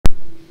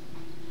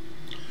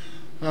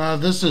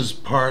This is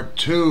part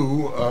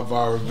two of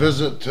our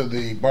visit to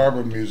the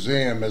Barber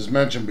Museum. As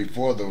mentioned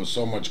before, there was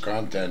so much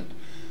content.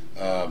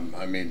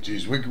 I mean,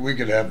 geez, we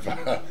could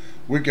have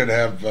we could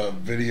have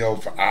video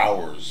for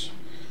hours.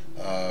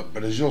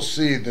 But as you'll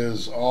see,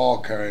 there's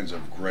all kinds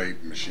of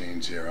great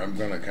machines here. I'm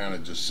going to kind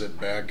of just sit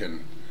back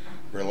and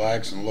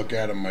relax and look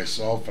at them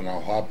myself, and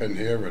I'll hop in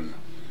here and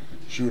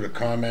shoot a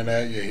comment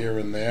at you here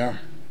and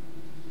there.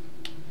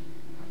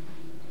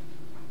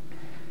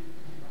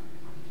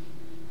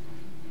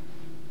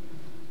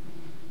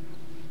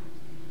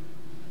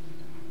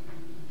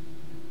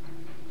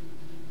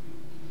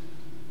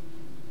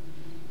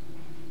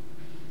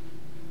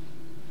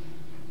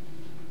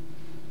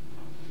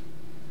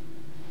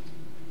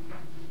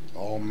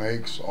 All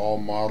makes, all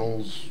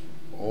models,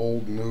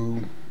 old,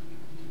 new,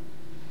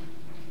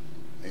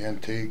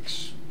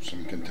 antiques,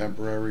 some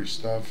contemporary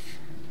stuff,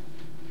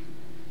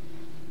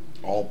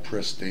 all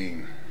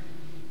pristine.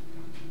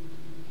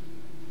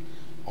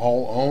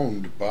 All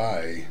owned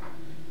by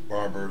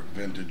Barber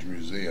Vintage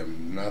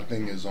Museum.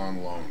 Nothing is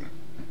on loan.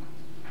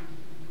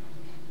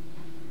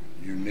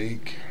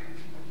 Unique.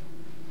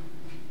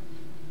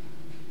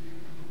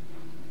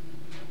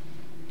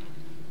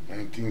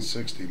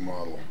 (1960)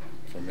 model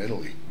from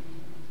Italy.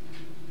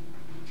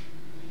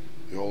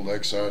 The old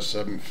XR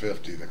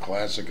 750, the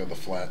classic of the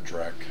flat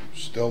track,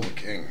 still the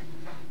king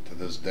to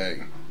this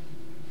day.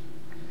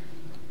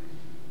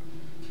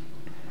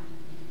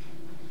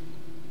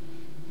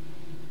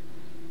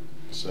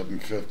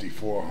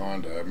 '54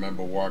 Honda. I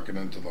remember walking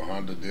into the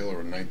Honda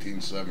dealer in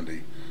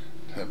 1970.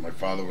 My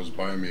father was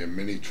buying me a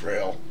Mini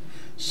Trail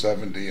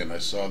 70, and I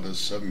saw this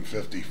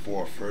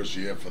 754 first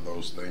year for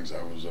those things.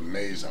 I was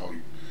amazed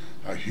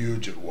how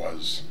huge it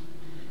was.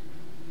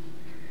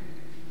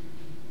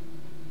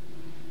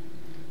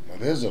 Now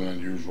there's an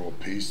unusual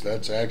piece.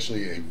 That's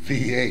actually a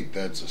V8.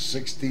 That's a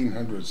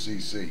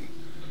 1600cc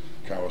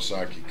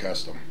Kawasaki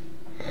Custom.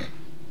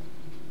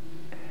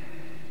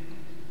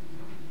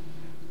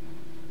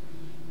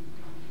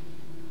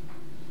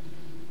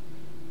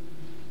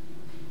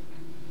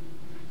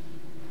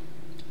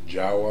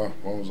 Jawa.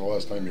 When was the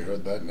last time you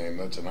heard that name?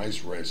 That's an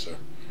ice racer.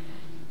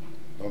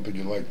 Don't think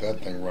you like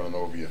that thing running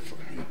over your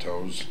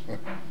toes.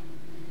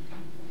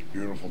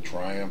 Beautiful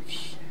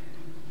Triumphs.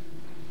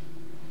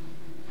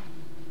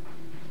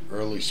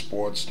 Early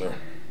Sportster.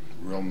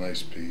 Real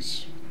nice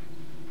piece.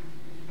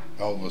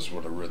 Elvis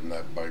would have ridden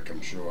that bike,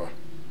 I'm sure.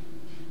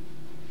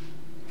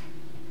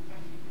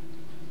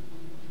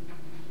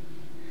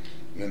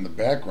 And in the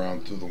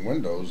background through the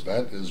windows,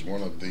 that is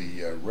one of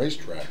the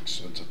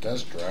racetracks. It's a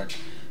test track.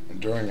 And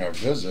during our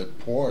visit,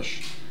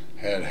 Porsche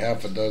had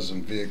half a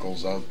dozen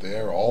vehicles out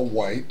there, all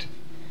white,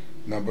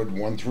 numbered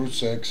 1 through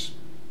 6,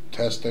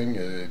 testing.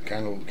 It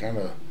kind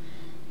of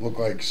looked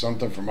like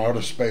something from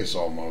outer space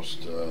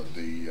almost.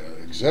 The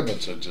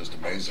exhibits are just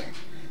amazing.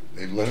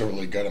 They've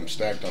literally got them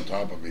stacked on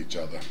top of each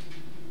other.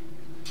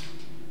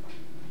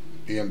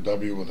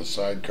 BMW with a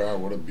sidecar,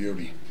 what a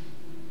beauty.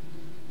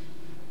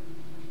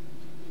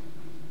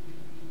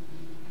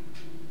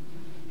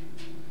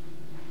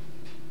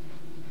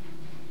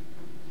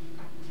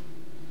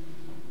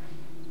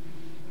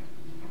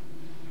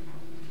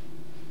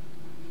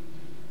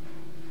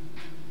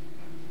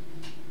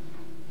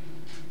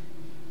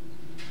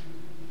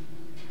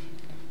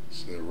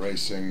 The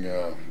racing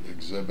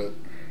exhibit.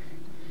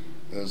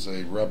 There's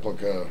a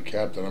replica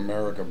Captain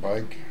America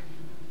bike.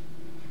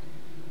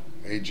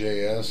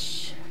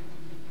 AJS.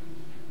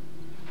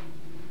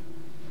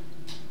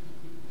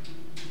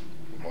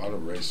 A lot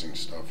of racing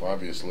stuff.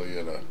 Obviously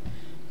at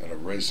a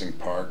racing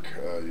park,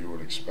 you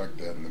would expect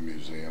that in the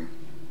museum.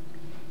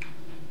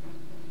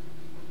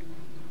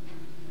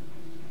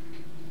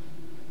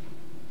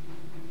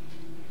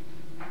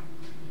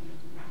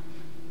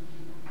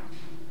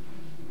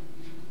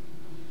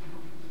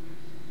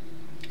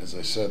 As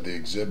I said, the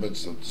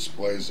exhibits, the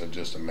displays are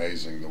just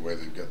amazing, the way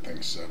they've got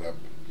things set up.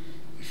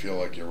 You feel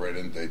like you're right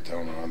in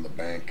Daytona on the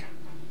bank.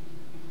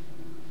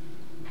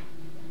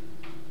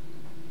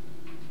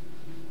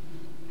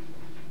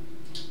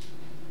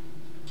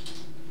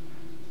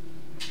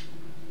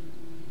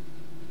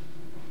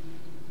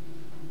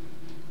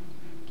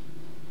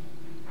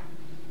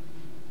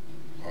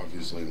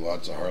 Obviously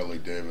lots of Harley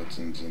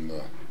Davidsons in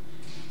the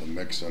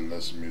mix in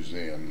this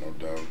museum, no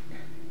doubt.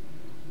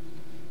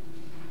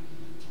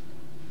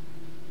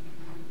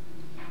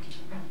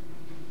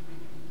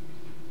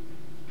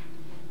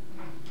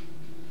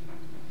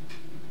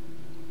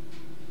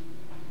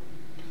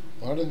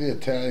 A lot of the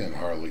Italian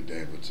Harley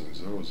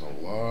Davidsons. There was a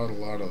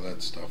lot of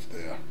that stuff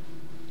there.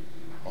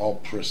 All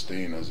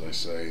pristine, as I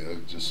say.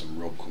 Just some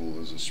real cool.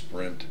 There's a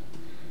Sprint.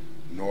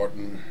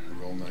 Norton,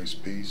 real nice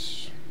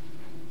piece.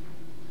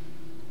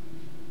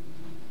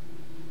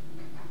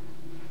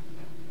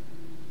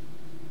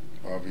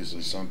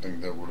 Obviously something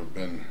that would have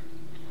been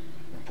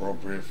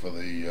appropriate for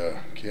the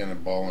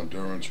Cannonball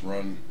Endurance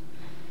run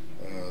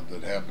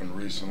that happened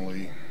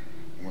recently.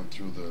 Went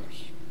through the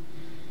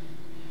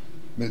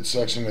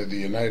midsection of the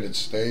United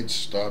States,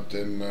 stopped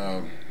in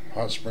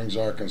Hot Springs,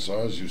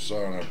 Arkansas. As you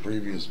saw in our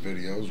previous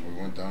videos, we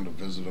went down to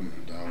visit them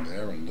down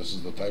there, and this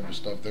is the type of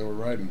stuff they were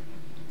riding.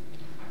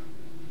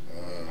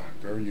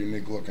 Very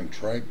unique looking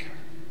trike.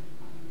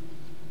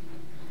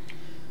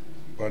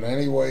 But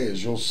anyway,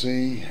 as you'll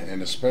see,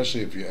 and especially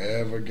if you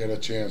ever get a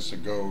chance to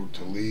go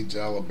to Leeds,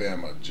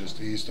 Alabama,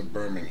 just east of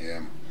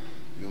Birmingham,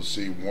 you'll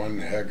see one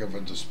heck of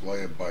a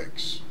display of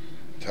bikes.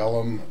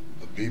 Tell them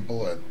the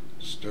people at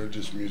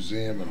Sturgis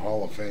Museum and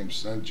Hall of Fame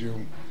sent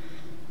you.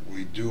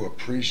 We do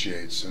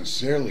appreciate,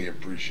 sincerely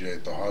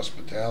appreciate the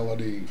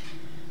hospitality,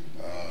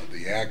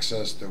 the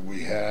access that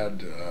we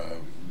had.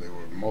 They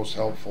were most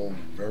helpful,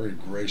 very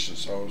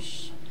gracious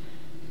hosts.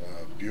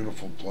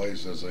 Beautiful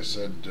place, as I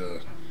said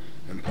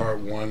in part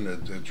one.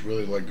 It's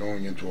really like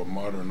going into a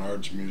modern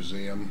arts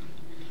museum.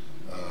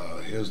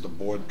 Here's the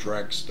board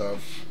track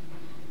stuff.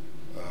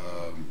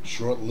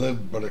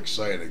 Short-lived but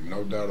exciting,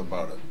 no doubt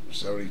about it.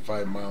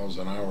 75 miles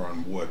an hour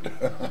on wood.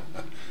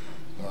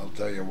 I'll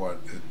tell you what,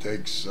 it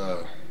takes.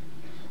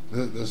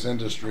 This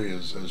industry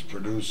has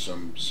produced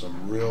some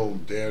real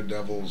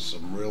daredevils,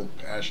 some real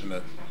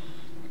passionate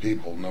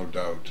people, no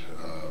doubt.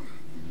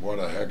 What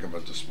a heck of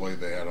a display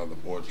they had on the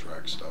board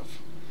track stuff.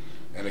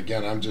 And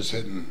again, I'm just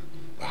hitting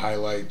the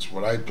highlights,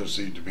 what I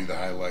perceive to be the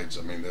highlights.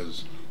 I mean,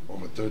 there's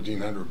over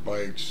 1,300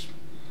 bikes,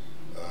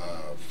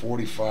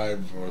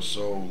 45 or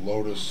so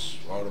Lotus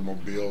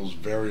automobiles,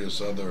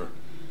 various other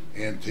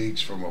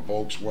antiques from a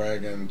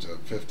Volkswagen to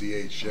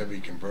 58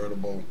 Chevy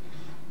convertible.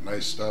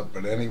 Nice stuff.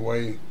 But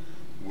anyway,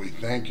 we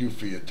thank you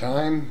for your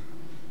time.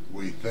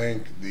 We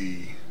thank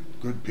the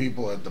good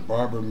people at the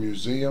Barber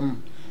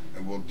Museum,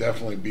 and we'll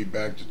definitely be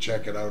back to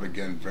check it out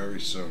again very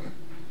soon.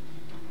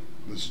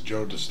 This is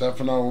Joe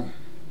DeStefano,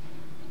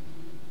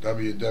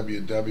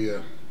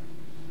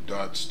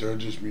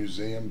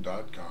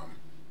 www.sturgismuseum.com.